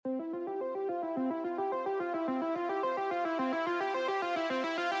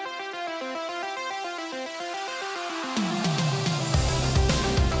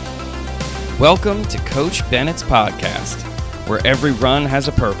Welcome to Coach Bennett's podcast, where every run has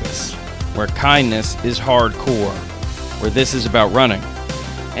a purpose, where kindness is hardcore, where this is about running,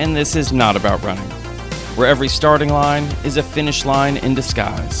 and this is not about running, where every starting line is a finish line in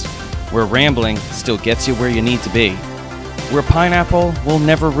disguise, where rambling still gets you where you need to be, where pineapple will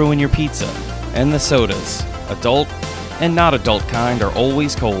never ruin your pizza, and the sodas, adult and not adult kind, are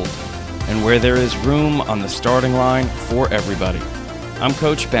always cold, and where there is room on the starting line for everybody. I'm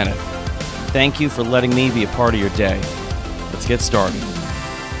Coach Bennett. Thank you for letting me be a part of your day. Let's get started.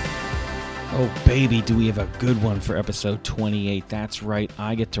 Oh, baby, do we have a good one for episode 28. That's right.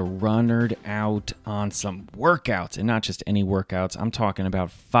 I get to run out on some workouts, and not just any workouts. I'm talking about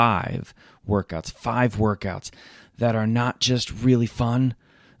five workouts that are not just really fun.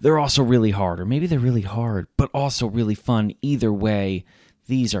 They're also really hard, or maybe they're really hard, but also really fun. Either way,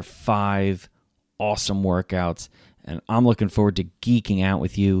 these are five awesome workouts, and I'm looking forward to geeking out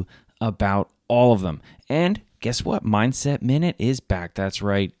with you about all of them. And guess what? Mindset Minute is back. That's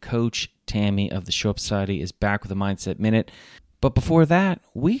right. Coach Tammy of the Show Up Society is back with a Mindset Minute. But before that,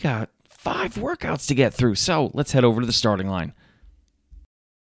 we got five workouts to get through. So let's head over to the starting line.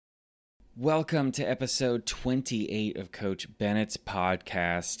 Welcome to episode 28 of Coach Bennett's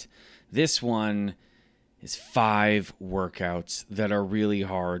podcast. This one is five workouts that are really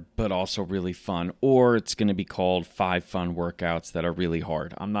hard, but also really fun. Or it's going to be called five fun workouts that are really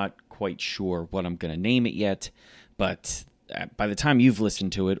hard. I'm not quite sure what I'm going to name it yet, but by the time you've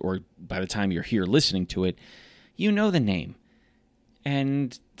listened to it, or by the time you're here listening to it, you know the name.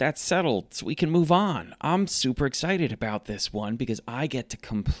 And that's settled, so we can move on. I'm super excited about this one because I get to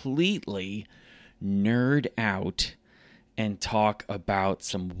completely nerd out and talk about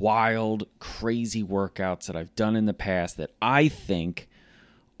some wild, crazy workouts that I've done in the past that I think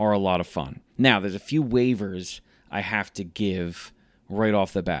are a lot of fun. Now, there's a few waivers I have to give right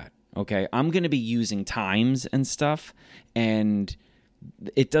off the bat. Okay, I'm going to be using times and stuff, and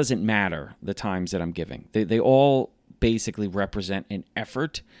it doesn't matter the times that I'm giving. They all basically represent an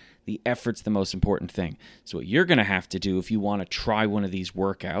effort. The effort's the most important thing. So what you're going to have to do if you want to try one of these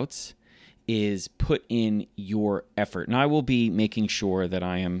workouts is put in your effort. And I will be making sure that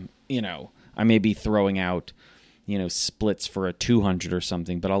I am, I may be throwing out, splits for a 200 or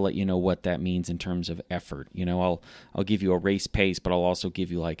something, but I'll let you know what that means in terms of effort. I'll give you a race pace, but I'll also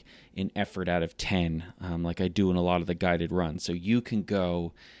give you like an effort out of 10, like I do in a lot of the guided runs. So you can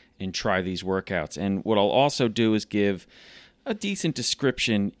go and try these workouts. And what I'll also do is give a decent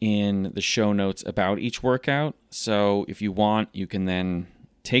description in the show notes about each workout. So if you want, you can then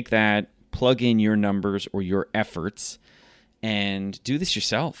take that, plug in your numbers or your efforts, and do this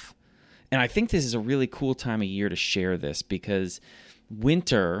yourself. And I think this is a really cool time of year to share this because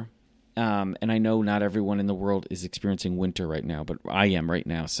winter, and I know not everyone in the world is experiencing winter right now, but I am right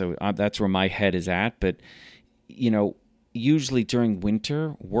now. So that's where my head is at. But, usually during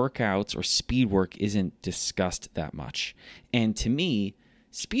winter, workouts or speed work isn't discussed that much. And to me,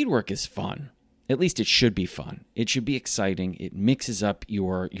 speed work is fun. At least it should be fun. It should be exciting. It mixes up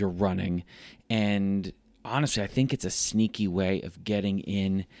your running. And honestly, I think it's a sneaky way of getting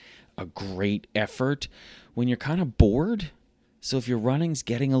in a great effort when you're kind of bored. So if your running's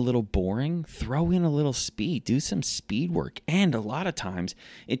getting a little boring, throw in a little speed. Do some speed work. And a lot of times,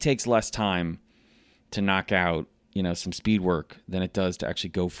 it takes less time to knock out some speed work than it does to actually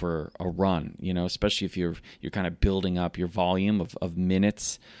go for a run, especially if you're kind of building up your volume of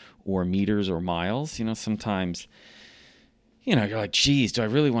minutes or meters or miles. Sometimes, you're like, geez, do I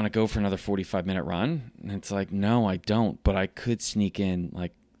really want to go for another 45-minute run? And it's like, no, I don't, but I could sneak in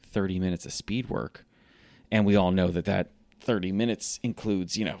like 30 minutes of speed work. And we all know that 30 minutes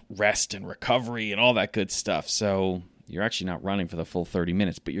includes, rest and recovery and all that good stuff. So you're actually not running for the full 30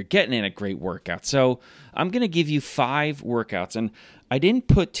 minutes, but you're getting in a great workout. So I'm going to give you five workouts, and I didn't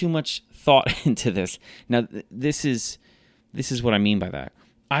put too much thought into this. Now, this is what I mean by that.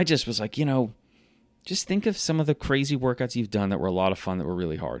 I just was like, just think of some of the crazy workouts you've done that were a lot of fun, that were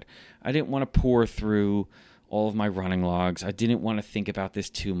really hard. I didn't want to pour through all of my running logs. I didn't want to think about this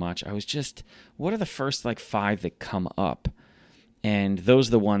too much. I was just, what are the first five that come up? And those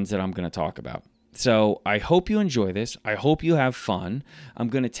are the ones that I'm going to talk about. So I hope you enjoy this. I hope you have fun. I'm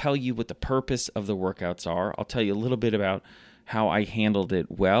going to tell you what the purpose of the workouts are. I'll tell you a little bit about how I handled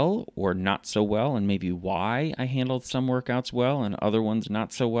it well or not so well, and maybe why I handled some workouts well and other ones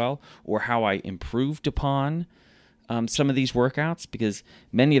not so well, or how I improved upon some of these workouts, because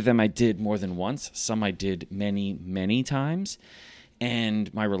many of them I did more than once. Some I did many, many times.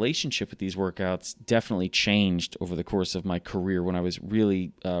 And my relationship with these workouts definitely changed over the course of my career when I was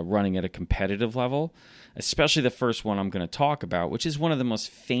really running at a competitive level, especially the first one I'm going to talk about, which is one of the most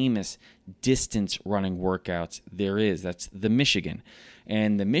famous distance running workouts there is. That's the Michigan.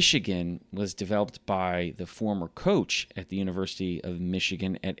 And the Michigan was developed by the former coach at the University of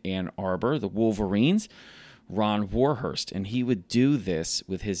Michigan at Ann Arbor, the Wolverines, Ron Warhurst. And he would do this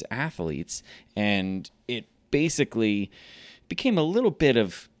with his athletes, and it basically became a little bit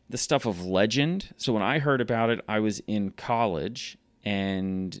of the stuff of legend. So when I heard about it, I was in college,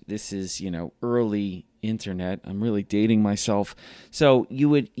 and this is, early internet. I'm really dating myself. So you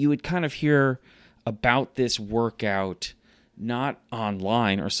would kind of hear about this workout not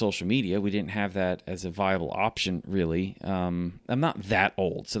online or social media. We didn't have that as a viable option, really. I'm not that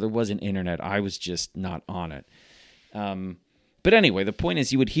old, so there wasn't internet. I was just not on it. But anyway, the point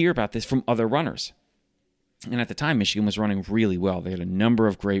is you would hear about this from other runners. And at the time, Michigan was running really well. They had a number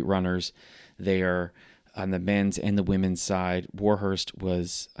of great runners there on the men's and the women's side. Warhurst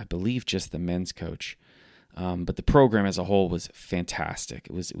was, I believe, just the men's coach. But the program as a whole was fantastic.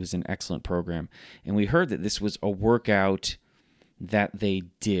 It was an excellent program. And we heard that this was a workout that they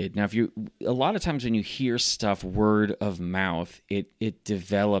did. Now, a lot of times when you hear stuff word of mouth, it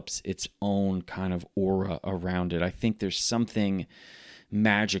develops its own kind of aura around it. I think there's something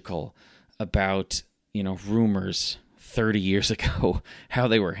magical about rumors 30 years ago, how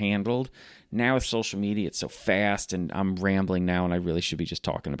they were handled. Now with social media, it's so fast, and I'm rambling now, and I really should be just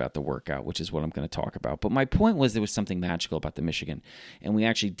talking about the workout, which is what I'm going to talk about. But my point was there was something magical about the Michigan, and we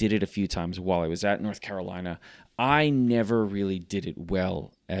actually did it a few times while I was at North Carolina. I never really did it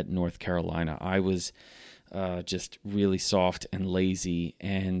well at North Carolina. I was just really soft and lazy,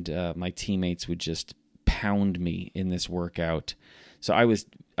 and my teammates would just pound me in this workout. So I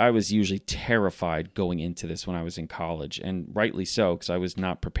was usually terrified going into this when I was in college, and rightly so, because I was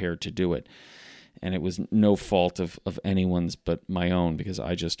not prepared to do it. And it was no fault of anyone's but my own, because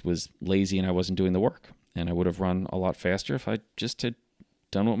I just was lazy and I wasn't doing the work. And I would have run a lot faster if I just had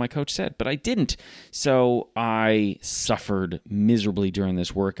done what my coach said, but I didn't. So I suffered miserably during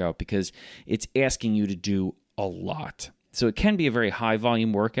this workout because it's asking you to do a lot. So it can be a very high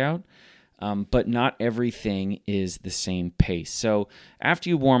volume workout, but not everything is the same pace. So after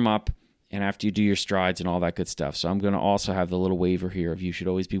you warm up and after you do your strides and all that good stuff, so I'm going to also have the little waiver here of you should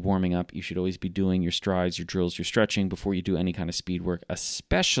always be warming up. You should always be doing your strides, your drills, your stretching before you do any kind of speed work,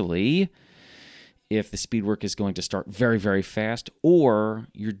 especially if the speed work is going to start very, very fast or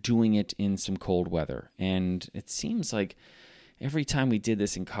you're doing it in some cold weather. And it seems like every time we did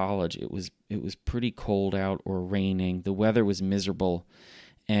this in college, it was pretty cold out or raining. The weather was miserable,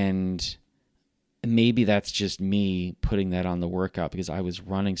 and maybe that's just me putting that on the workout because I was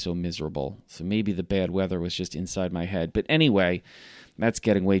running so miserable. So maybe the bad weather was just inside my head. But anyway, that's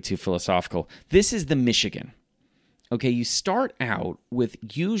getting way too philosophical. This is the Michigan. Okay, you start out with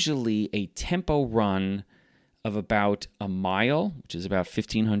usually a tempo run of about a mile, which is about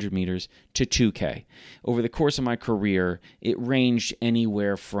 1,500 meters, to 2K. Over the course of my career, it ranged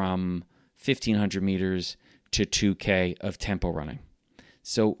anywhere from 1,500 meters to 2K of tempo running.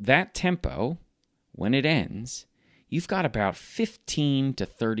 So that tempo, when it ends, you've got about 15 to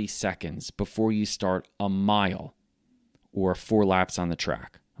 30 seconds before you start a mile or 4 laps on the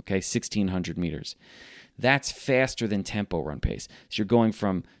track, okay, 1,600 meters. That's faster than tempo run pace. So you're going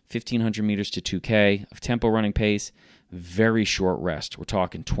from 1,500 meters to 2K of tempo running pace, very short rest. We're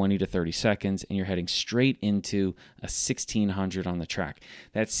talking 20 to 30 seconds, and you're heading straight into a 1,600 on the track.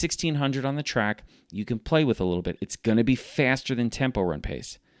 That 1,600 on the track, you can play with a little bit. It's going to be faster than tempo run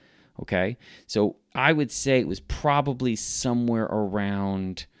pace. Okay, so I would say it was probably somewhere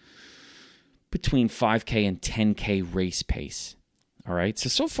around between 5K and 10K race pace. All right,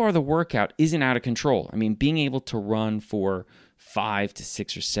 so far the workout isn't out of control. I mean, being able to run for 5 to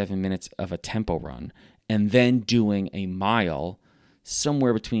 6 or 7 minutes of a tempo run and then doing a mile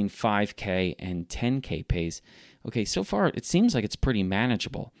somewhere between 5K and 10K pace, okay, so far it seems like it's pretty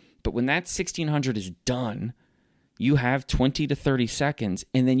manageable. But when that 1,600 is done, you have 20 to 30 seconds,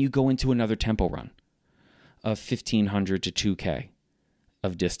 and then you go into another tempo run of 1,500 to 2K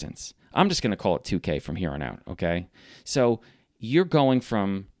of distance. I'm just going to call it 2K from here on out, okay? So you're going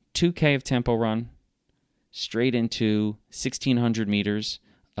from 2K of tempo run straight into 1,600 meters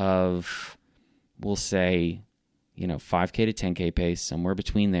of, we'll say, 5K to 10K pace, somewhere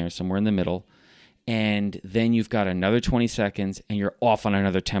between there, somewhere in the middle. And then you've got another 20 seconds, and you're off on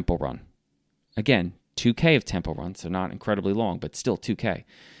another tempo run. Again, 2K of tempo run, so not incredibly long, but still 2K.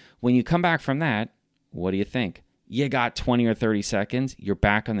 When you come back from that, what do you think? You got 20 or 30 seconds, you're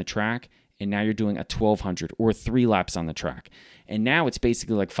back on the track, and now you're doing a 1200 or 3 laps on the track. And now it's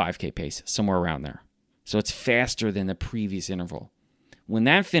basically like 5K pace, somewhere around there. So it's faster than the previous interval. When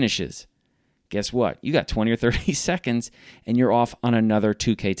that finishes, guess what? You got 20 or 30 seconds and you're off on another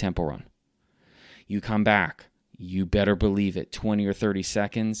 2K tempo run. You come back, you better believe it, 20 or 30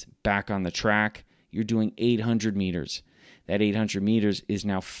 seconds, back on the track, you're doing 800 meters. That 800 meters is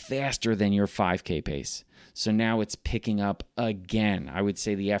now faster than your 5K pace. So now it's picking up again. I would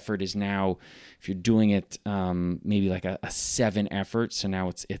say the effort is now, if you're doing it maybe like a 7 effort, so now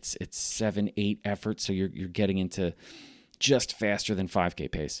it's 7, 8 effort, so you're getting into just faster than 5K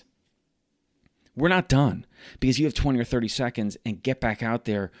pace. We're not done because you have 20 or 30 seconds and get back out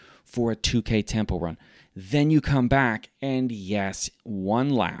there for a 2K tempo run. Then you come back and yes, 1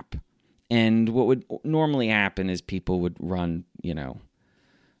 lap. And what would normally happen is people would run,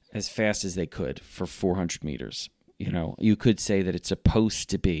 as fast as they could for 400 meters. You could say that it's supposed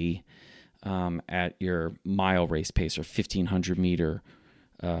to be at your mile race pace or 1,500 meter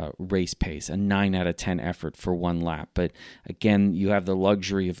race pace, a 9 out of 10 effort for 1 lap. But again, you have the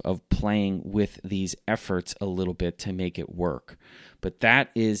luxury of playing with these efforts a little bit to make it work. But that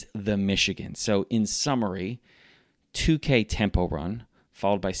is the Michigan. So in summary, 2K tempo run,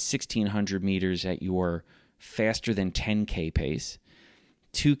 followed by 1,600 meters at your faster than 10K pace,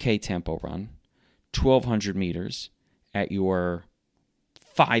 2K tempo run, 1,200 meters at your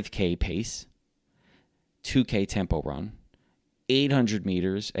 5K pace, 2K tempo run, 800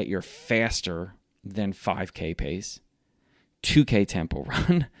 meters at your faster than 5K pace, 2K tempo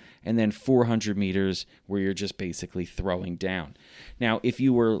run, and then 400 meters where you're just basically throwing down. Now, if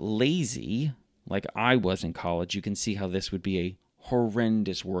you were lazy, like I was in college, you can see how this would be a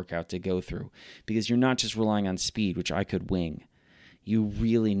horrendous workout to go through because you're not just relying on speed, which I could wing. You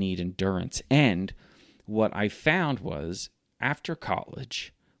really need endurance. And what I found was after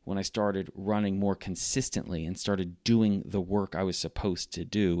college, when I started running more consistently and started doing the work I was supposed to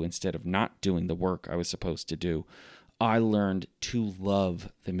do instead of not doing the work I was supposed to do, I learned to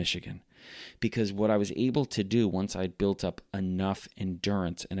love the Michigan. Because what I was able to do once I'd built up enough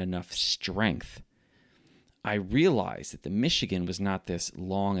endurance and enough strength, I realized that the Michigan was not this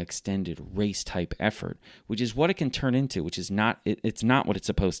long, extended race-type effort, which is what it can turn into, which is not, it's not what it's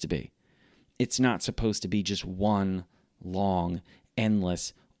supposed to be. It's not supposed to be just one long,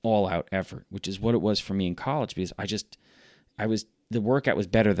 endless, all-out effort, which is what it was for me in college because the workout was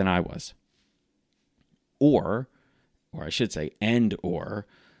better than I was. Or I should say,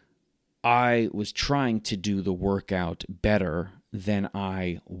 I was trying to do the workout better than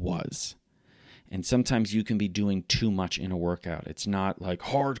I was. And sometimes you can be doing too much in a workout. It's not like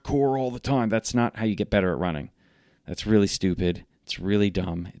hardcore all the time. That's not how you get better at running. That's really stupid. It's really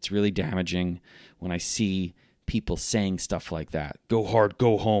dumb. It's really damaging when I see people saying stuff like that. Go hard,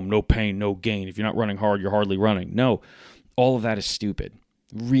 go home, no pain, no gain. If you're not running hard, you're hardly running. No, all of that is stupid.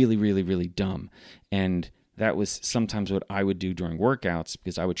 Really, really, really dumb. And that was sometimes what I would do during workouts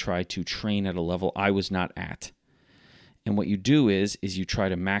because I would try to train at a level I was not at. And what you do is you try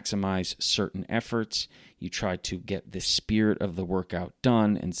to maximize certain efforts. You try to get the spirit of the workout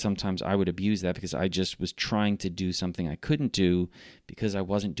done. And sometimes I would abuse that because I just was trying to do something I couldn't do because I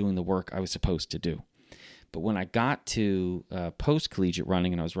wasn't doing the work I was supposed to do. But when I got to post-collegiate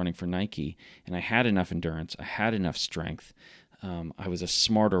running and I was running for Nike and I had enough endurance, I had enough strength, I was a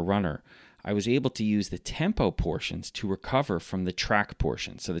smarter runner, I was able to use the tempo portions to recover from the track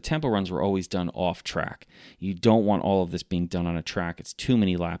portion. So the tempo runs were always done off track. You don't want all of this being done on a track. It's too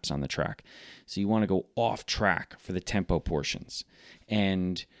many laps on the track. So you want to go off track for the tempo portions.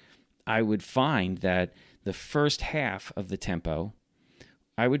 And I would find that the first half of the tempo,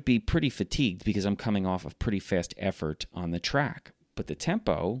 I would be pretty fatigued because I'm coming off of pretty fast effort on the track. But the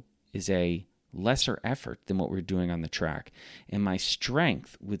tempo is a lesser effort than what we're doing on the track. And my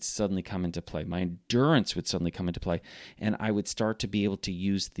strength would suddenly come into play. My endurance would suddenly come into play. And I would start to be able to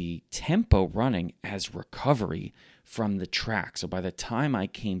use the tempo running as recovery from the track. So by the time I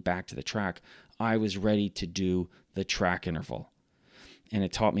came back to the track, I was ready to do the track interval. And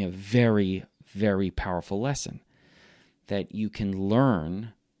it taught me a very, very powerful lesson that you can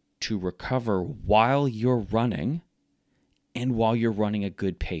learn to recover while you're running and while you're running a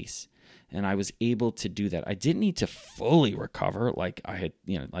good pace. And I was able to do that. I didn't need to fully recover like I had,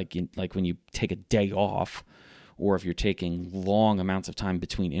 like when you take a day off or if you're taking long amounts of time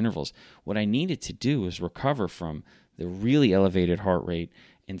between intervals. What I needed to do was recover from the really elevated heart rate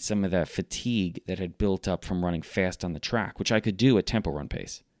and some of that fatigue that had built up from running fast on the track, which I could do at tempo run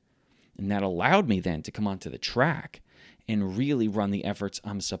pace. And that allowed me then to come onto the track and really run the efforts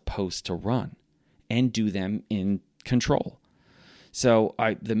I'm supposed to run and do them in control. So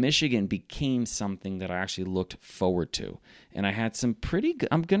the Michigan became something that I actually looked forward to. And I had some pretty good,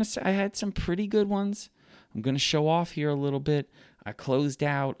 I'm going to say I had some pretty good ones. I'm going to show off here a little bit. I closed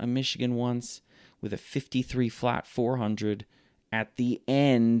out a Michigan once with a 53 flat 400 at the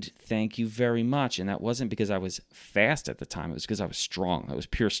end. Thank you very much. And that wasn't because I was fast at the time. It was because I was strong. That was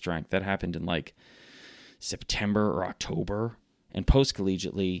pure strength. That happened in like September or October. And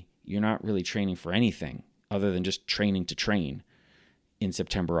post-collegiately, you're not really training for anything other than just training to train in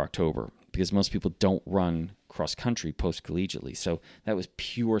September, October, because most people don't run cross-country post-collegiately. So that was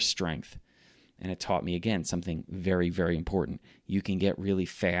pure strength. And it taught me, again, something very, very important. You can get really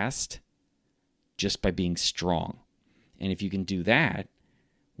fast just by being strong. And if you can do that,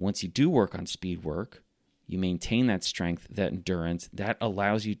 once you do work on speed work, you maintain that strength, that endurance, that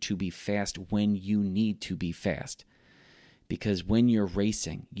allows you to be fast when you need to be fast. Because when you're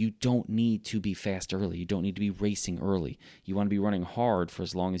racing, you don't need to be fast early. You don't need to be racing early. You want to be running hard for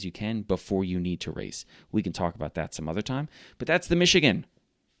as long as you can before you need to race. We can talk about that some other time. But that's the Michigan.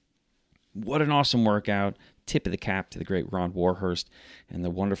 What an awesome workout. Tip of the cap to the great Ron Warhurst and the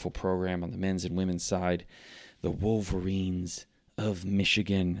wonderful program on the men's and women's side, the Wolverines of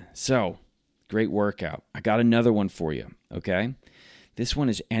Michigan. So, great workout. I got another one for you, okay? This one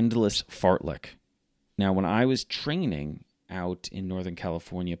is endless fartlek. Now, when I was training out in Northern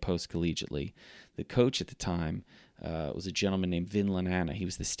California post-collegiately, the coach at the time was a gentleman named Vin Lananna. He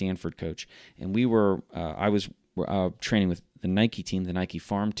was the Stanford coach. And I was training with the Nike team, the Nike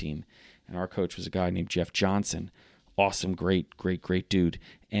farm team, and our coach was a guy named Jeff Johnson. Awesome, great dude.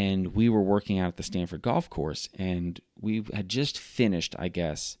 And we were working out at the Stanford golf course, and we had just finished, I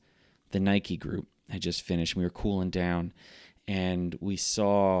guess, the Nike group had just finished. We were cooling down, and we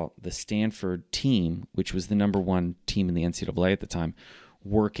saw the Stanford team, which was the number one team in the NCAA at the time,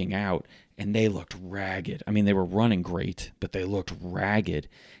 working out, and they looked ragged. I mean, they were running great, but they looked ragged,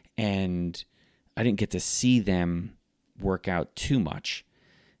 and I didn't get to see them work out too much.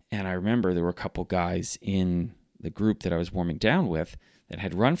 And I remember there were a couple guys in the group that I was warming down with that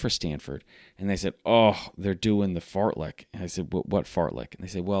had run for Stanford, and they said, "Oh, they're doing the fartlek." And I said, "What fartlek?" And they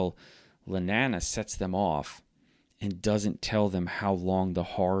said, "Well, Lananna sets them off and doesn't tell them how long the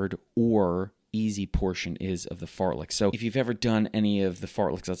hard or easy portion is of the fartlek." So if you've ever done any of the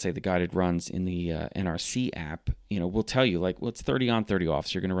fartleks, let's say the guided runs in the NRC app, we'll tell you, like, well, it's 30 on, 30 off.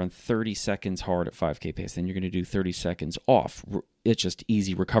 So you're going to run 30 seconds hard at 5K pace. Then you're going to do 30 seconds off. It's just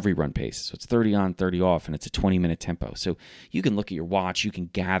easy recovery run pace. So it's 30 on, 30 off, and it's a 20-minute tempo. So you can look at your watch. You can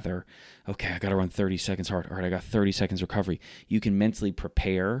gather, okay, I got to run 30 seconds hard. All right, I got 30 seconds recovery. You can mentally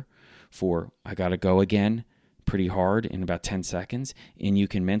prepare for, I got to go again pretty hard in about 10 seconds, and you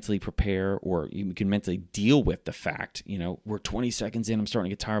can mentally prepare, or you can mentally deal with the fact, we're 20 seconds in, I'm starting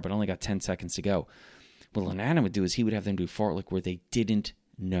to get tired, but I only got 10 seconds to go. What Lananna would do is he would have them do fartlek where they didn't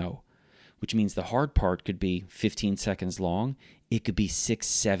know, which means the hard part could be 15 seconds long. It could be 6,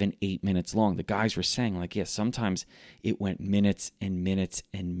 7, 8 minutes long. The guys were saying, like, yes, sometimes it went minutes and minutes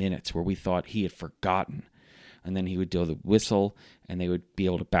and minutes where we thought he had forgotten. And then he would do the whistle, and they would be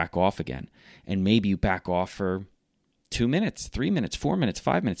able to back off again. And maybe you back off for 2 minutes, 3 minutes, 4 minutes,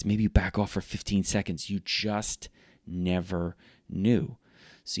 5 minutes. Maybe you back off for 15 seconds. You just never knew.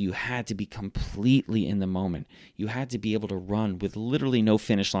 So you had to be completely in the moment. You had to be able to run with literally no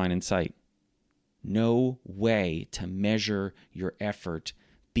finish line in sight. No way to measure your effort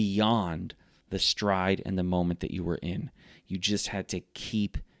beyond the stride and the moment that you were in. You just had to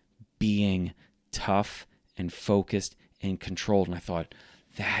keep being tough and focused and controlled. And I thought,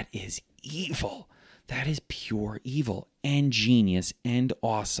 that is evil. That is pure evil and genius and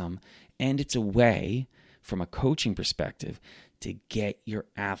awesome. And it's a way, from a coaching perspective, to get your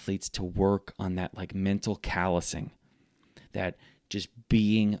athletes to work on that like mental callousing, that just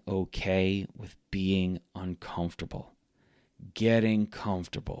being okay with being uncomfortable, getting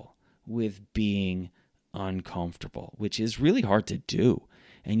comfortable with being uncomfortable, which is really hard to do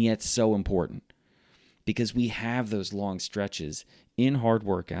and yet so important. Because we have those long stretches in hard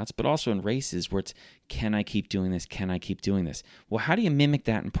workouts, but also in races where it's, can I keep doing this? Can I keep doing this? Well, how do you mimic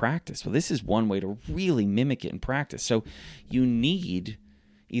that in practice? Well, this is one way to really mimic it in practice. So you need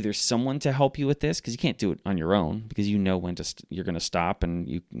either someone to help you with this, because you can't do it on your own, because you know when you're going to stop, and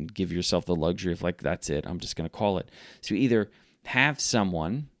you can give yourself the luxury of, like, that's it, I'm just going to call it. So you either have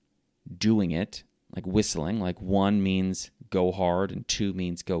someone doing it, like whistling, like 1 means go hard and 2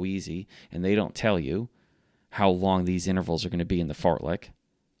 means go easy, and they don't tell you how long these intervals are going to be in the fartlek,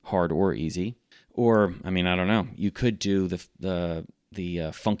 hard or easy. Or, I don't know, you could do the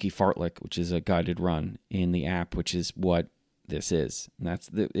funky fartlek, which is a guided run in the app, which is what this is. And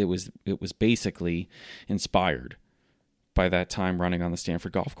it was basically inspired by that time running on the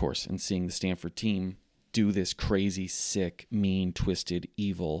Stanford golf course and seeing the Stanford team do this crazy, sick, mean, twisted,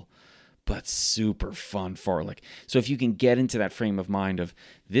 evil, but super fun fartlek. So if you can get into that frame of mind of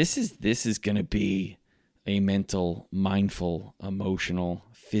this is going to be a mental, mindful, emotional,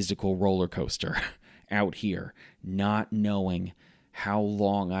 physical roller coaster out here, not knowing how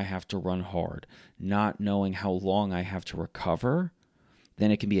long I have to run hard, not knowing how long I have to recover,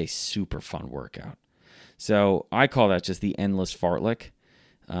 then it can be a super fun workout. So I call that just the endless fartlek.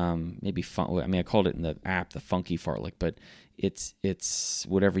 Maybe fun. I mean, I called it in the app the funky fartlek, but it's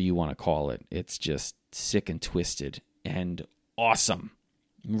whatever you want to call it. It's just sick and twisted and awesome.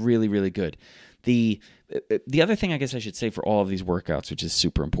 Really, really good. The other thing I guess I should say for all of these workouts, which is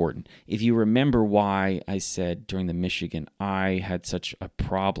super important, if you remember why I said during the Michigan I had such a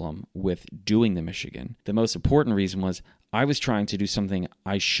problem with doing the Michigan, the most important reason was I was trying to do something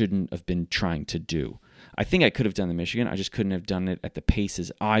I shouldn't have been trying to do. I think I could have done the Michigan, I just couldn't have done it at the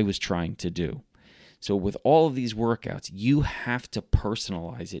paces I was trying to do. So with all of these workouts, you have to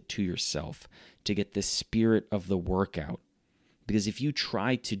personalize it to yourself to get the spirit of the workout. Because if you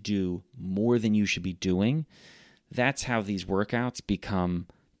try to do more than you should be doing, that's how these workouts become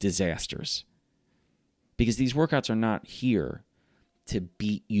disasters. Because these workouts are not here to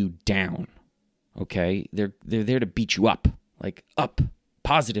beat you down, okay? They're there to beat you up, like up,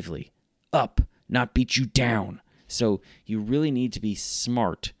 positively, up, not beat you down. So you really need to be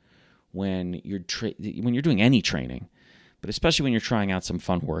smart when you're doing any training, but especially when you're trying out some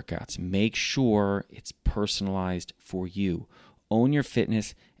fun workouts. Make sure it's personalized for you. Own your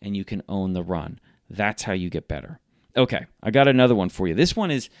fitness, and you can own the run. That's how you get better. Okay, I got another one for you. This one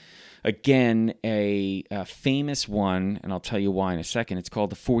is, again, a famous one, and I'll tell you why in a second. It's called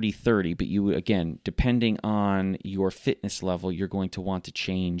the 40-30, but you, again, depending on your fitness level, you're going to want to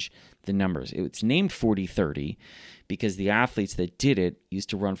change the numbers. It's named 40-30 because the athletes that did it used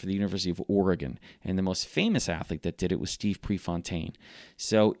to run for the University of Oregon, and the most famous athlete that did it was Steve Prefontaine.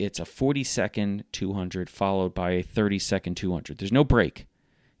 So it's a 40-second 200 followed by a 30-second 200. There's no break.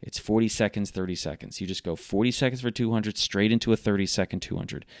 It's 40 seconds, 30 seconds. You just go 40 seconds for 200, straight into a 30-second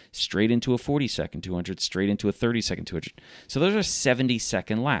 200, straight into a 40-second 200, straight into a 30-second 200. So those are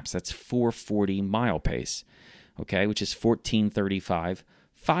 70-second laps. That's 440 mile pace, okay, which is 14:35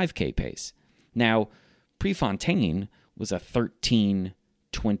 5K pace. Now, Prefontaine was a 13:22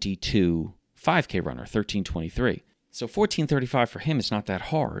 5K runner, 13:23. So 14:35 for him is not that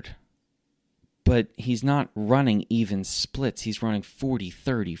hard. But he's not running even splits. He's running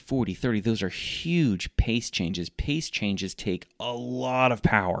 40-30, 40-30. Those are huge pace changes. Pace changes take a lot of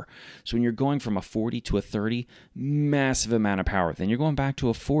power. So when you're going from a 40 to a 30, massive amount of power. Then you're going back to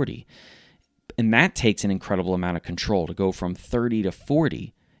a 40. And that takes an incredible amount of control to go from 30 to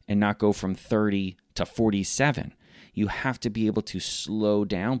 40 and not go from 30 to 47. You have to be able to slow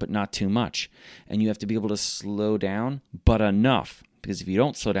down, but not too much. And you have to be able to slow down, but enough. Because if you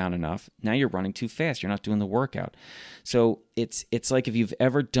don't slow down enough, now you're running too fast. You're not doing the workout. So it's like if you've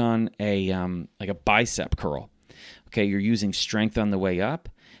ever done a bicep curl. Okay, you're using strength on the way up,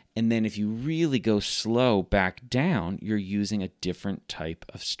 and then if you really go slow back down, you're using a different type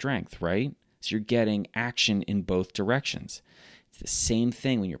of strength, right? So you're getting action in both directions. It's the same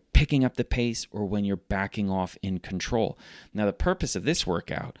thing when you're picking up the pace or when you're backing off in control. Now, the purpose of this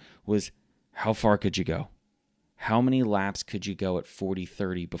workout was how far could you go? How many laps could you go at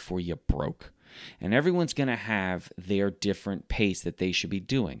 40-30 before you broke? And everyone's going to have their different pace that they should be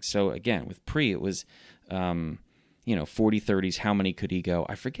doing. So again, with Pre, it was, 40-30s, how many could he go?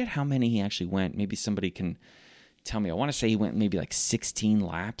 I forget how many he actually went. Maybe somebody can tell me. I want to say he went maybe like 16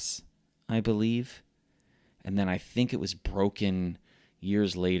 laps, I believe. And then I think it was broken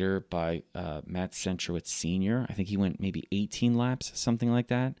years later by Matt Centrowitz Sr. I think he went maybe 18 laps, something like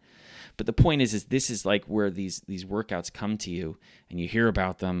that. But the point is this is like where these workouts come to you and you hear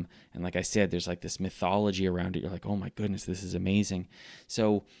about them. And like I said, there's like this mythology around it. You're like, oh my goodness, this is amazing.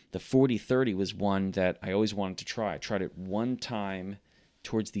 So the 40-30 was one that I always wanted to try. I tried it one time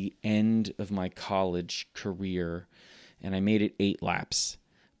towards the end of my college career, and I made it 8 laps.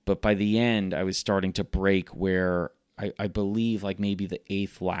 But by the end, I was starting to break where I believe like maybe the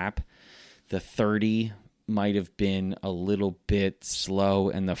 8th lap, the 30 might have been a little bit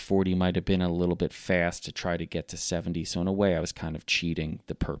slow and the 40 might have been a little bit fast to try to get to 70. So in a way, I was kind of cheating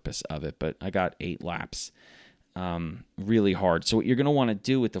the purpose of it, but I got 8 laps really hard. So what you're going to want to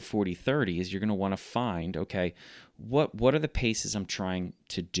do with the 40-30 is you're going to want to find, okay, what are the paces I'm trying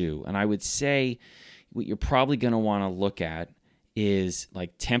to do? And I would say what you're probably going to want to look at is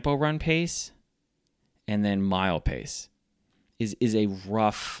like tempo run pace and then mile pace. is a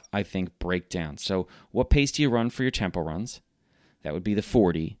rough, I think, breakdown. So what pace do you run for your tempo runs? That would be the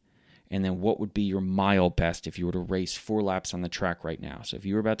 40. And then what would be your mile best if you were to race 4 laps on the track right now? So if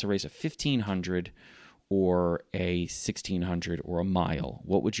you were about to race a 1,500 or a 1,600 or a mile,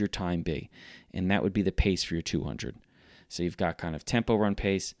 what would your time be? And that would be the pace for your 200. So you've got kind of tempo run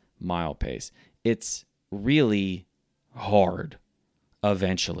pace, mile pace. It's really hard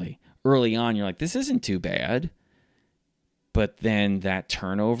eventually. Early on, you're like, this isn't too bad. But then that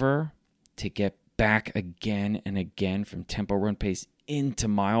turnover to get back again and again from tempo run pace into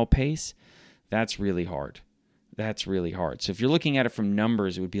mile pace, that's really hard. That's really hard. So if you're looking at it from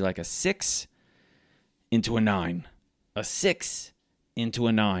numbers, it would be like a 6 into a 9. A 6 into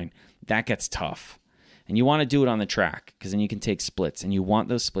a 9. That gets tough. And you want to do it on the track because then you can take splits, and you want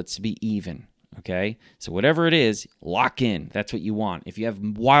those splits to be even. Okay? So whatever it is, lock in. That's what you want. If you have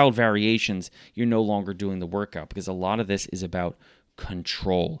wild variations, you're no longer doing the workout because a lot of this is about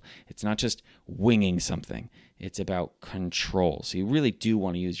control. It's not just winging something. It's about control. So you really do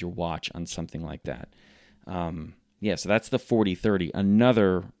want to use your watch on something like that. So that's the 40-30.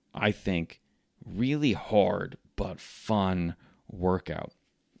 Another, I think, really hard but fun workout.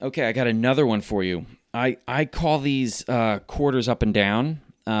 Okay, I got another one for you. I call these quarters up and down.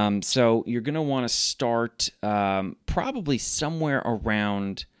 So you're going to want to start probably somewhere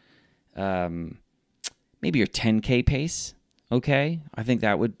around maybe your 10K pace. Okay, I think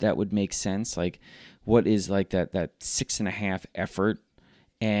that would make sense. Like, what is like that 6.5 effort,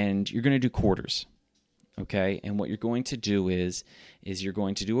 and you're going to do quarters. Okay, and what you're going to do is you're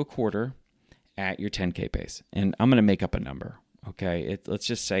going to do a quarter at your 10K pace, and I'm going to make up a number. Okay, let's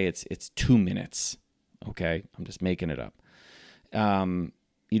just say it's 2 minutes. Okay, I'm just making it up.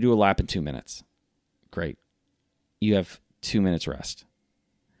 You do a lap in 2 minutes. Great. You have 2 minutes rest.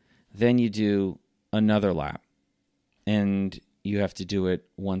 Then you do another lap, and you have to do it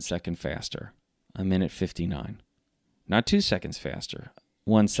 1 second faster, 1:59. Not 2 seconds faster,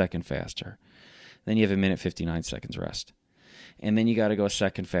 1 second faster. Then you have 1:59 seconds rest. And then you got to go a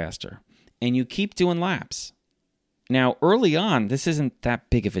second faster. And you keep doing laps. Now, early on, this isn't that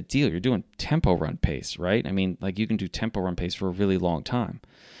big of a deal. You're doing tempo run pace, right? I mean, like, you can do tempo run pace for a really long time.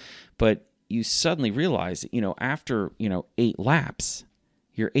 But you suddenly realize that, after, 8 laps,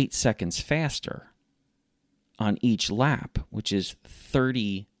 you're 8 seconds faster on each lap, which is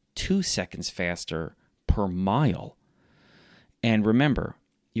 32 seconds faster per mile. And remember,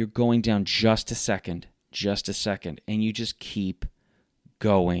 you're going down just a second, and you just keep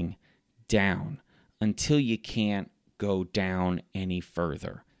going down until you can't go down any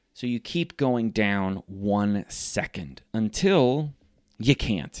further. So you keep going down 1 second until you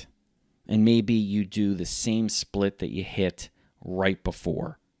can't. And maybe you do the same split that you hit right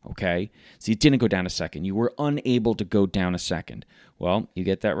before, okay? So you didn't go down a second. You were unable to go down a second. Well, you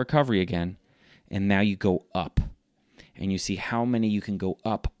get that recovery again, and now you go up. And you see how many you can go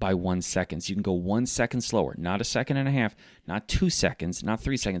up by 1 second. So you can go 1 second slower, not 1.5 seconds, not 2 seconds, not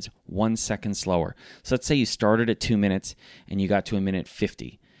 3 seconds, 1 second slower. So let's say you started at 2 minutes and you got to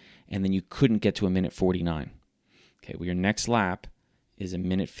 1:50, and then you couldn't get to 1:49. Okay, well, your next lap is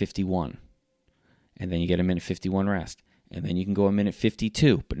 1:51, and then you get 1:51 rest. And then you can go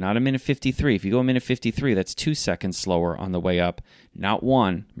 1:52, but not 1:53. If you go 1:53, that's 2 seconds slower on the way up, not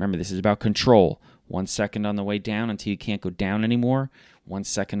 1. Remember, this is about control. 1 second on the way down until you can't go down anymore. 1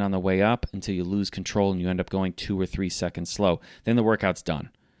 second on the way up until you lose control and you end up going 2 or 3 seconds slow. Then the workout's done.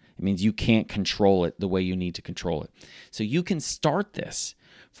 It means you can't control it the way you need to control it. So you can start this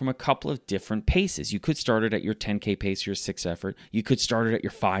from a couple of different paces. You could start it at your 10K pace, your 6 effort. You could start it at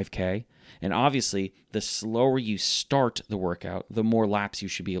your 5K. And obviously, the slower you start the workout, the more laps you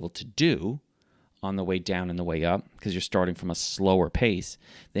should be able to do on the way down and the way up, because you're starting from a slower pace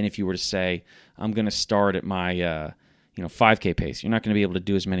than if you were to say, I'm going to start at my 5K pace. You're not going to be able to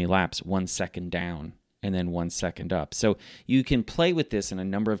do as many laps 1 second down and then 1 second up. So you can play with this in a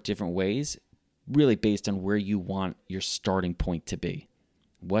number of different ways, really based on where you want your starting point to be.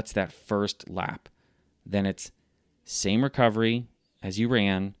 What's that first lap? Then it's same recovery as you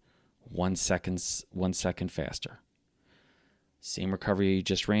ran, 1 second faster. Same recovery you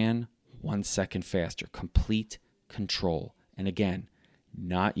just ran, 1 second faster. Complete control. And again,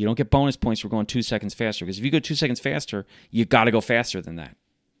 you don't get bonus points for going 2 seconds faster, because if you go 2 seconds faster, you got to go faster than that.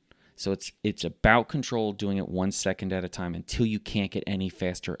 So it's about control, doing it 1 second at a time until you can't get any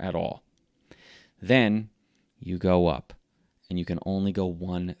faster at all. Then you go up, and you can only go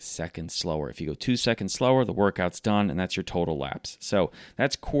 1 second slower. If you go 2 seconds slower, the workout's done, and that's your total laps. So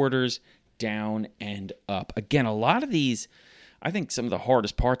that's quarters, down and up. Again, a lot of these, I think some of the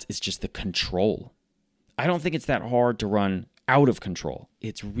hardest parts is just the control. I don't think it's that hard to run out of control.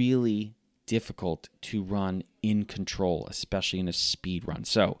 It's really difficult to run in control, especially in a speed run.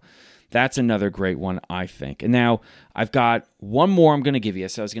 So that's another great one, I think. And now I've got one more I'm going to give you.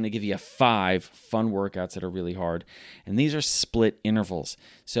 So I was going to give you 5 fun workouts that are really hard. And these are split intervals.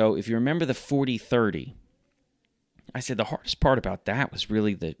 So if you remember the 40-30, I said the hardest part about that was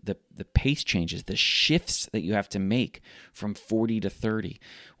really the pace changes, the shifts that you have to make from 40 to 30.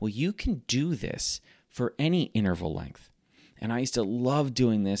 Well, you can do this for any interval length. And I used to love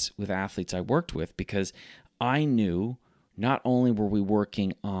doing this with athletes I worked with because I knew not only were we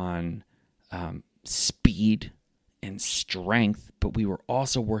working on speed and strength, but we were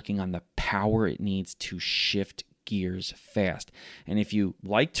also working on the power it needs to shift gears fast. And if you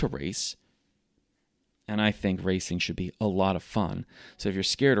like to race, and I think racing should be a lot of fun. So if you're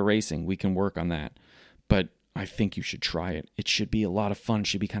scared of racing, we can work on that. But I think you should try it. It should be a lot of fun. It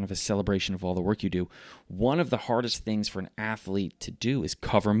should be kind of a celebration of all the work you do. One of the hardest things for an athlete to do is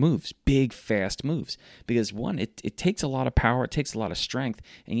cover moves, big, fast moves. Because one, it takes a lot of power, it takes a lot of strength,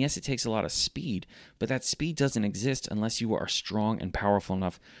 and yes, it takes a lot of speed, but that speed doesn't exist unless you are strong and powerful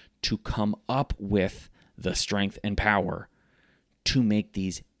enough to come up with the strength and power to make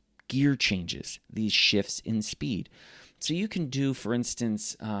these gear changes, these shifts in speed. So you can do, for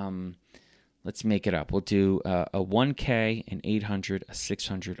instance, let's make it up. We'll do a 1K, an 800, a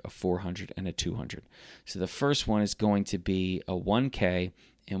 600, a 400, and a 200. So the first one is going to be a 1K,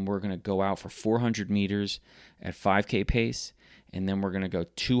 and we're going to go out for 400 meters at 5K pace, and then we're going to go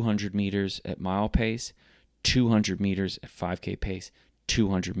 200 meters at mile pace, 200 meters at 5K pace,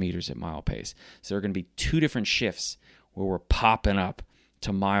 200 meters at mile pace. So there are going to be 2 different shifts where we're popping up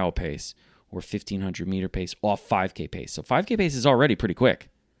to mile pace or 1,500 meter pace off 5K pace. So 5K pace is already pretty quick.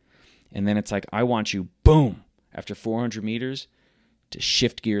 And then it's like, I want you, boom, after 400 meters to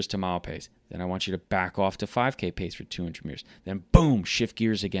shift gears to mile pace. Then I want you to back off to 5K pace for 200 meters. Then boom, shift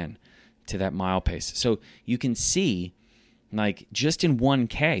gears again to that mile pace. So you can see, like, just in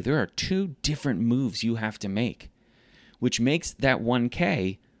 1K, there are 2 different moves you have to make, which makes that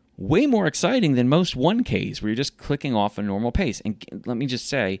 1K way more exciting than most 1Ks where you're just clicking off a normal pace. And let me just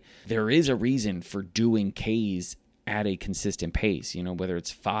say, there is a reason for doing Ks at a consistent pace, whether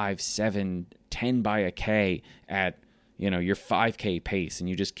it's 5, 7, 10 by a K at, your 5K pace, and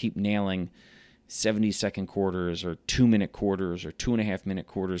you just keep nailing 70-second quarters or 2-minute quarters or 2.5-minute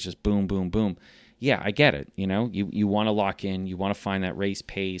quarters, just boom, boom, boom. Yeah, I get it. You want to lock in, you want to find that race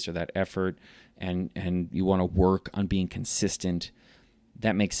pace or that effort, and you want to work on being consistent.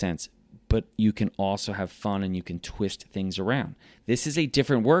 That makes sense. But you can also have fun and you can twist things around. This is a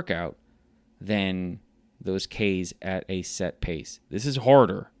different workout than those Ks at a set pace. This is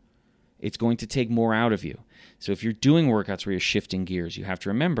harder. It's going to take more out of you. So if you're doing workouts where you're shifting gears, you have to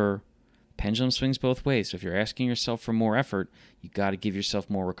remember pendulum swings both ways. So if you're asking yourself for more effort, you got to give yourself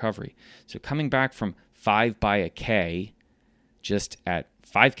more recovery. So coming back from 5 by a K just at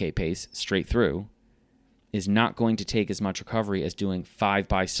 5K pace straight through is not going to take as much recovery as doing 5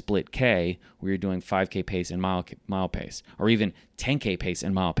 by split K, where you're doing 5K pace and mile pace, or even 10K pace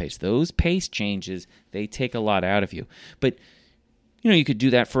and mile pace. Those pace changes, they take a lot out of you. But, you could do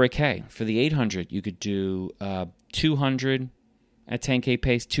that for a K. For the 800, you could do 200 at 10K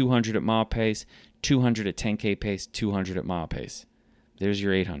pace, 200 at mile pace, 200 at 10K pace, 200 at mile pace. There's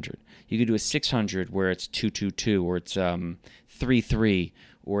your 800. You could do a 600 where it's 2-2-2, or it's 3-3,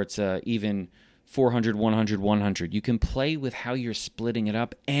 or it's even 400, 100, 100. You can play with how you're splitting it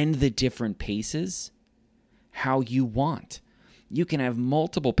up and the different paces how you want. You can have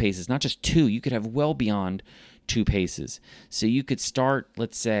multiple paces, not just 2. You could have well beyond 2 paces. So you could start,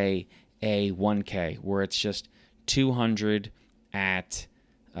 let's say, a 1K where it's just 200 at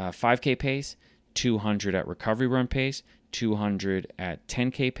 5K pace, 200 at recovery run pace, 200 at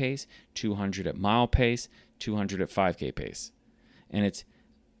 10K pace, 200 at mile pace, 200 at 5K pace. And it's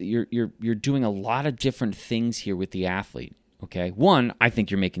you're doing a lot of different things here with the athlete, okay? 1, I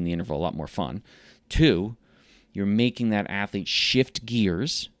think you're making the interval a lot more fun. 2, you're making that athlete shift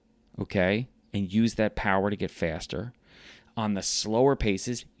gears, okay, and use that power to get faster. On the slower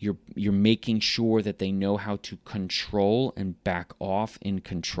paces, you're making sure that they know how to control and back off in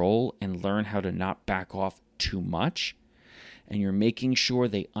control and learn how to not back off too much. And you're making sure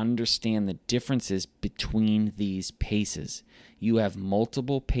they understand the differences between these paces. You have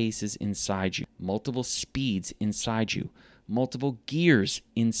multiple paces inside you, multiple speeds inside you, multiple gears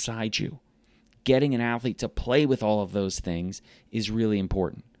inside you. Getting an athlete to play with all of those things is really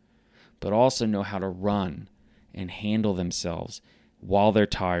important, but also know how to run and handle themselves while they're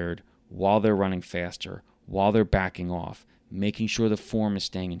tired, while they're running faster, while they're backing off, making sure the form is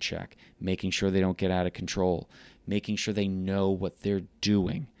staying in check, making sure they don't get out of control, making sure they know what they're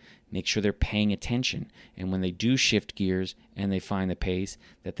doing, make sure they're paying attention. And when they do shift gears and they find the pace,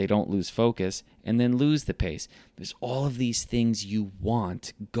 that they don't lose focus and then lose the pace. There's all of these things you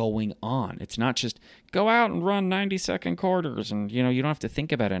want going on. It's not just go out and run 90-second quarters and, you don't have to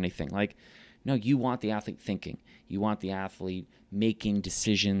think about anything. Like, no, you want the athlete thinking. You want the athlete making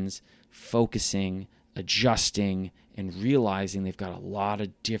decisions, focusing, adjusting, and realizing they've got a lot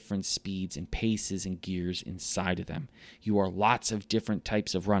of different speeds and paces and gears inside of them. You are lots of different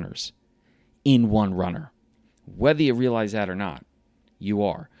types of runners in one runner. Whether you realize that or not, you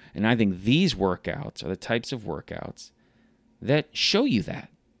are. And I think these workouts are the types of workouts that show you that.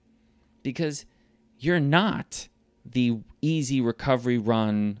 Because you're not the easy recovery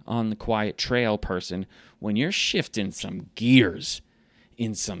run on the quiet trail person when you're shifting some gears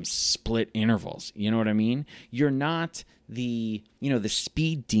in some split intervals. You know what I mean? You're not the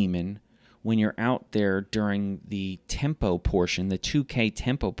speed demon when you're out there during the tempo portion, the 2K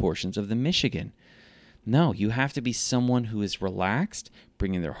tempo portions of the Michigan. No, you have to be someone who is relaxed,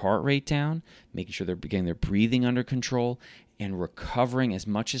 bringing their heart rate down, making sure they're getting their breathing under control, and recovering as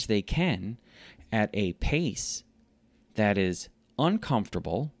much as they can at a pace that is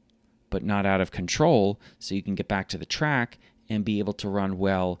uncomfortable but not out of control, so you can get back to the track and be able to run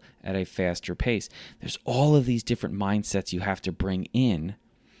well at a faster pace. There's all of these different mindsets you have to bring in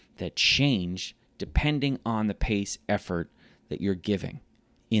that change depending on the pace effort that you're giving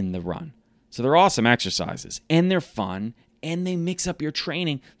in the run. So they're awesome exercises, and they're fun, and they mix up your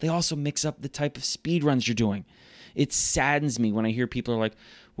training. They also mix up the type of speed runs you're doing. It saddens me when I hear people are like,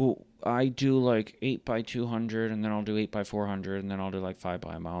 well, I do like 8x200, and then I'll do 8x400, and then I'll do like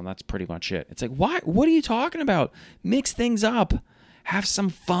 5x a mile, and that's pretty much it. It's like, why? What are you talking about? Mix things up. Have some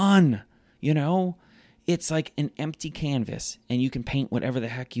fun, It's like an empty canvas, and you can paint whatever the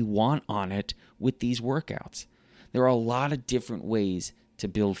heck you want on it with these workouts. There are a lot of different ways to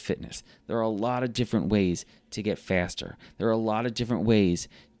build fitness. There are a lot of different ways to get faster. There are a lot of different ways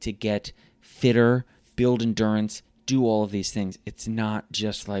to get fitter, build endurance, do all of these things. It's not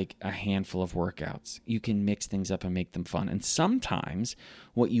just like a handful of workouts. You can mix things up and make them fun. And sometimes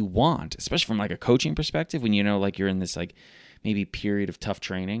what you want, especially from like a coaching perspective, when like you're in this like maybe period of tough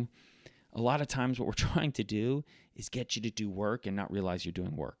training, a lot of times what we're trying to do is get you to do work and not realize you're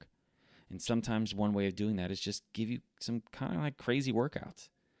doing work. And sometimes one way of doing that is just give you some kind of like crazy workouts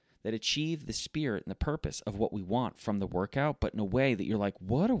that achieve the spirit and the purpose of what we want from the workout, but in a way that you're like,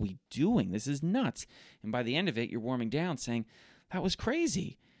 what are we doing? This is nuts. And by the end of it, you're warming down saying, that was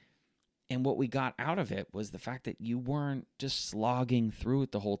crazy. And what we got out of it was the fact that you weren't just slogging through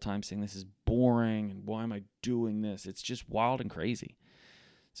it the whole time saying, this is boring and why am I doing this? It's just wild and crazy.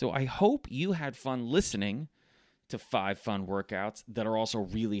 So I hope you had fun listening to 5 fun workouts that are also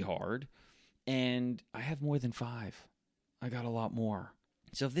really hard. And I have more than 5. I got a lot more.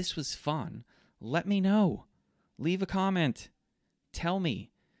 So if this was fun, let me know. Leave a comment. Tell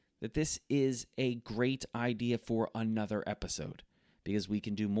me that this is a great idea for another episode because we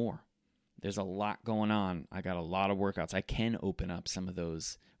can do more. There's a lot going on. I got a lot of workouts. I can open up some of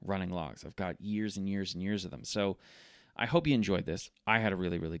those running logs. I've got years and years and years of them. So I hope you enjoyed this. I had a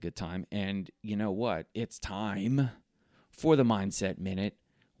really, really good time. And you know what? It's time for the Mindset Minute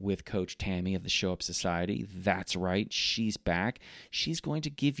with Coach Tammy of the Show Up Society. That's right. She's back. She's going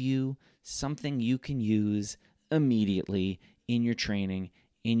to give you something you can use immediately in your training,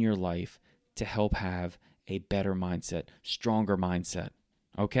 in your life, to help have a better mindset, stronger mindset.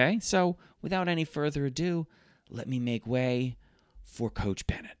 Okay? So without any further ado, let me make way for Coach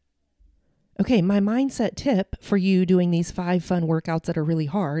Bennett. Okay, my mindset tip for you doing these 5 fun workouts that are really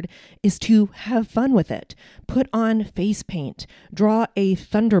hard is to have fun with it. Put on face paint, draw a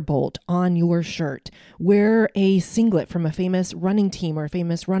thunderbolt on your shirt, wear a singlet from a famous running team or a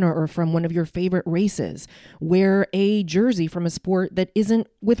famous runner or from one of your favorite races, wear a jersey from a sport that isn't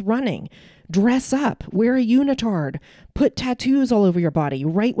with running. Dress up, wear a unitard, put tattoos all over your body,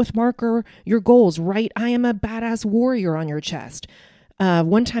 write with marker your goals, write I am a badass warrior on your chest.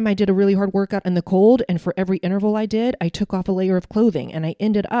 One time I did a really hard workout in the cold, and for every interval I did, I took off a layer of clothing, and I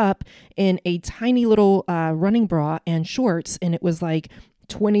ended up in a tiny little running bra and shorts, and it was like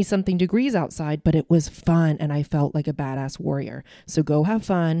 20-something degrees outside, but it was fun, and I felt like a badass warrior. So go have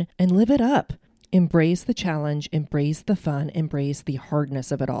fun and live it up. Embrace the challenge, embrace the fun, embrace the hardness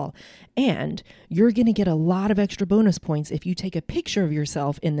of it all. And you're going to get a lot of extra bonus points if you take a picture of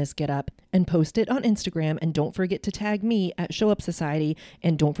yourself in this getup and post it on Instagram. And don't forget to tag me at Show Up Society.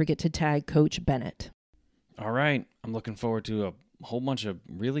 And don't forget to tag Coach Bennett. All right. I'm looking forward to a whole bunch of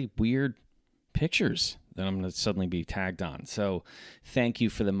really weird pictures that I'm going to suddenly be tagged on. So thank you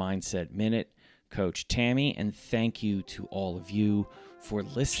for the Mindset Minute, Coach Tammy, and thank you to all of you for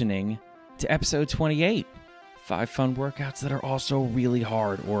listening to episode 28. 5 fun workouts that are also really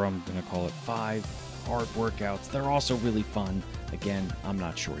hard, or I'm going to call it 5 hard workouts that are also really fun. Again, I'm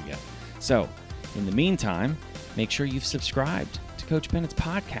not sure yet. So, in the meantime, make sure you've subscribed to Coach Bennett's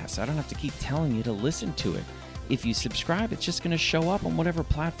podcast. I don't have to keep telling you to listen to it. If you subscribe, it's just going to show up on whatever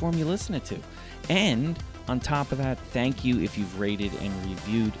platform you listen to. And on top of that, thank you if you've rated and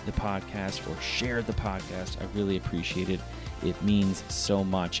reviewed the podcast or shared the podcast. I really appreciate it. It means so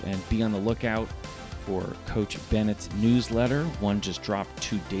much. And be on the lookout for Coach Bennett's newsletter. One just dropped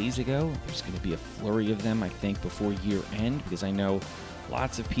 2 days ago. There's going to be a flurry of them, I think, before year end, because I know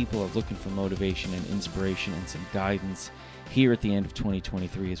lots of people are looking for motivation and inspiration and some guidance here at the end of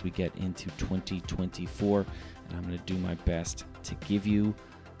 2023 as we get into 2024. And I'm going to do my best to give you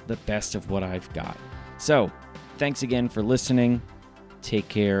the best of what I've got. So, thanks again for listening. Take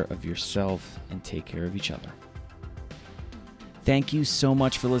care of yourself and take care of each other. Thank you so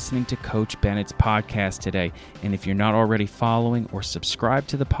much for listening to Coach Bennett's podcast today. And if you're not already following or subscribed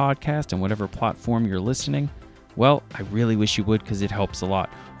to the podcast on whatever platform you're listening, well, I really wish you would, because it helps a lot.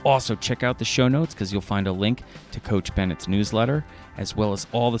 Also, check out the show notes, because you'll find a link to Coach Bennett's newsletter, as well as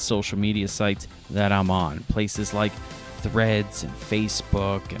all the social media sites that I'm on. Places like Threads and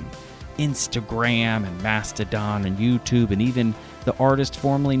Facebook and Instagram and Mastodon and YouTube, and even the artist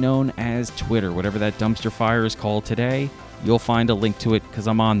formerly known as Twitter. Whatever that dumpster fire is called today, you'll find a link to it, because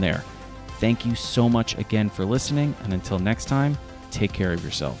I'm on there. Thank you so much again for listening, and until next time, take care of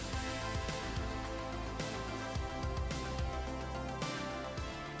yourself.